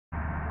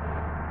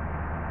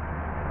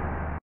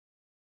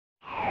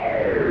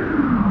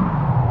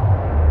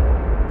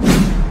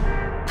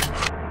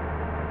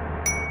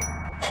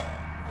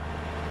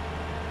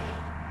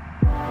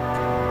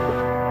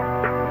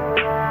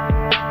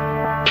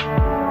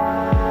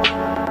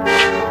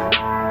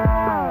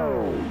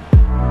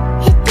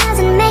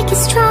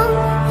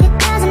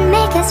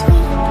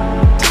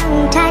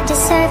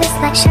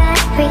bloodshot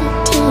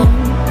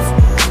preteens.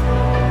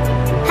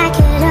 I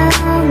could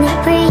only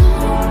breathe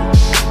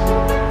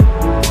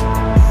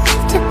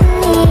to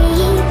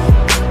believe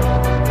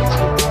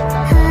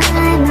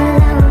I'm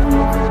alone.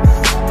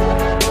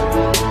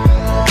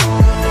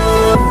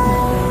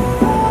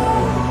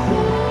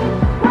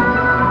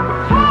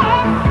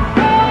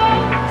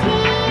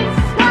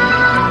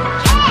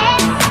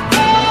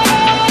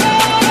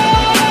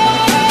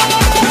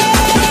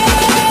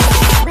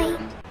 Wait,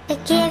 I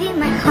gave you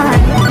my heart.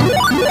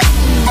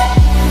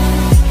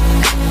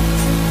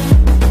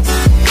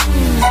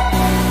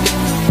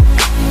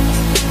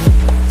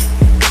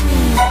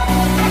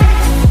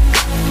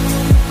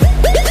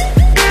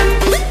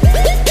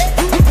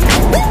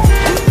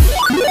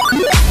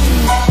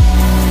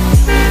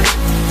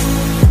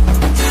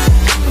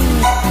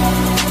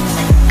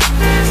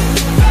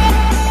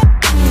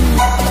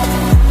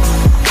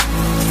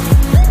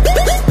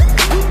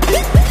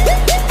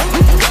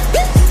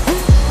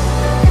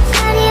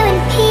 Found you in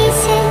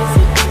pieces,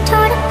 you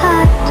torn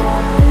apart. A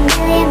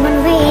million one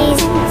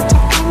reasons to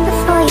end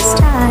before you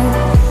start.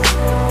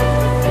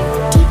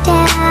 Deep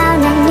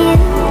down I knew,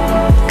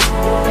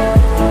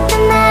 no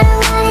matter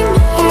what in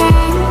the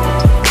end,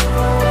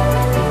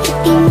 it'd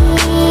be me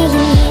and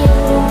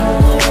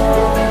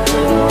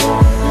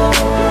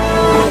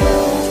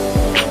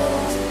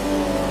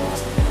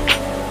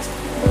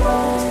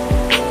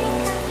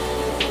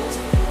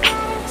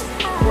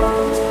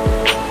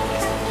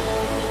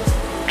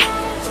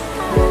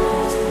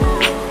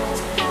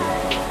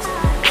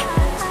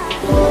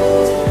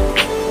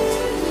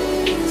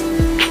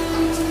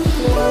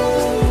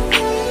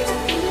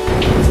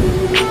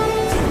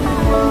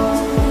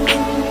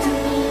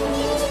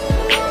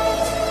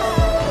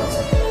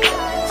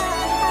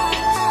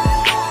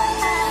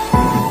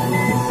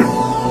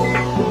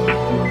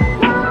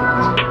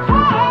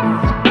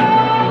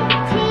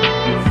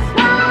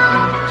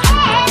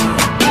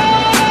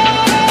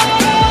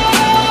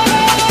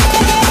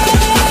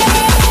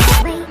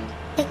wait,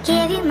 I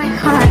gave you my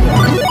heart.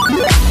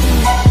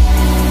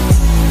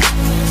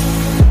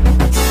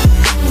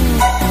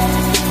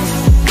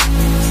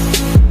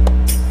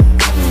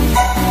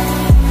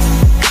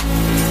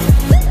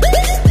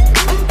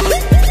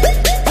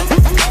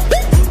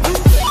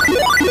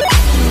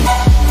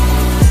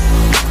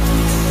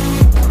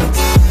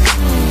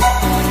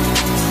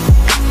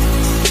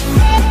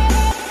 Didn't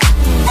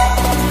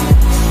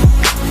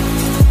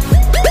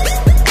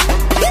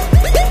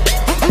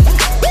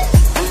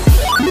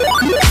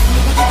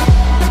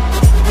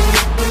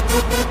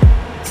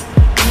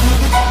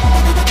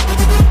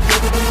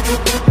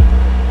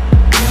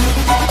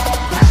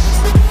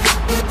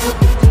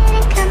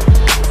come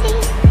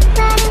easy,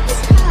 but it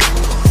was hard.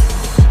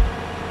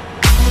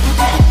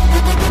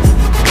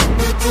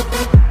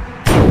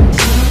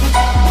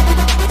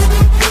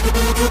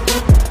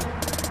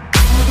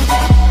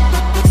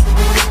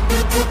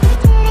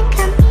 Didn't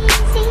come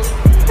easy,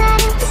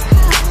 but it was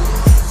hard.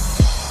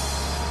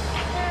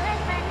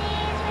 Caress my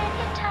knees with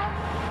your tongue,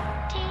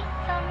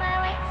 teeth on my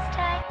waist, I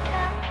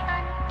come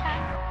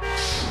undone.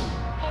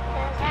 Hit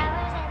those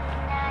hours in the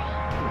night,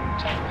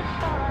 just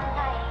before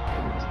light.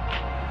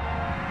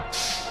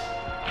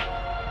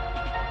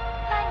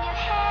 Run your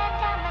hand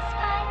down my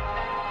spine,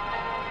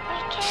 we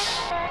kiss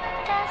the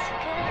dust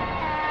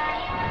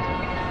goodnight,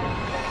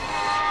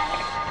 goodnight.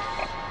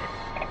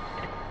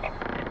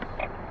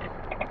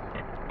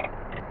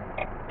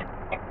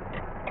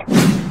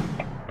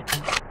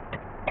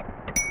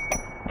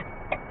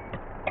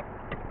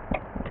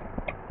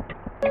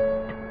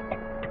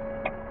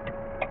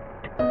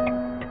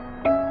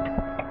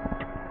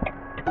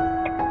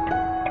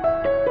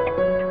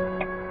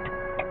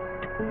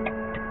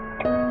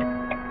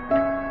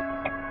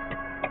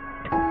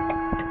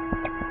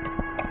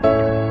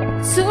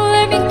 So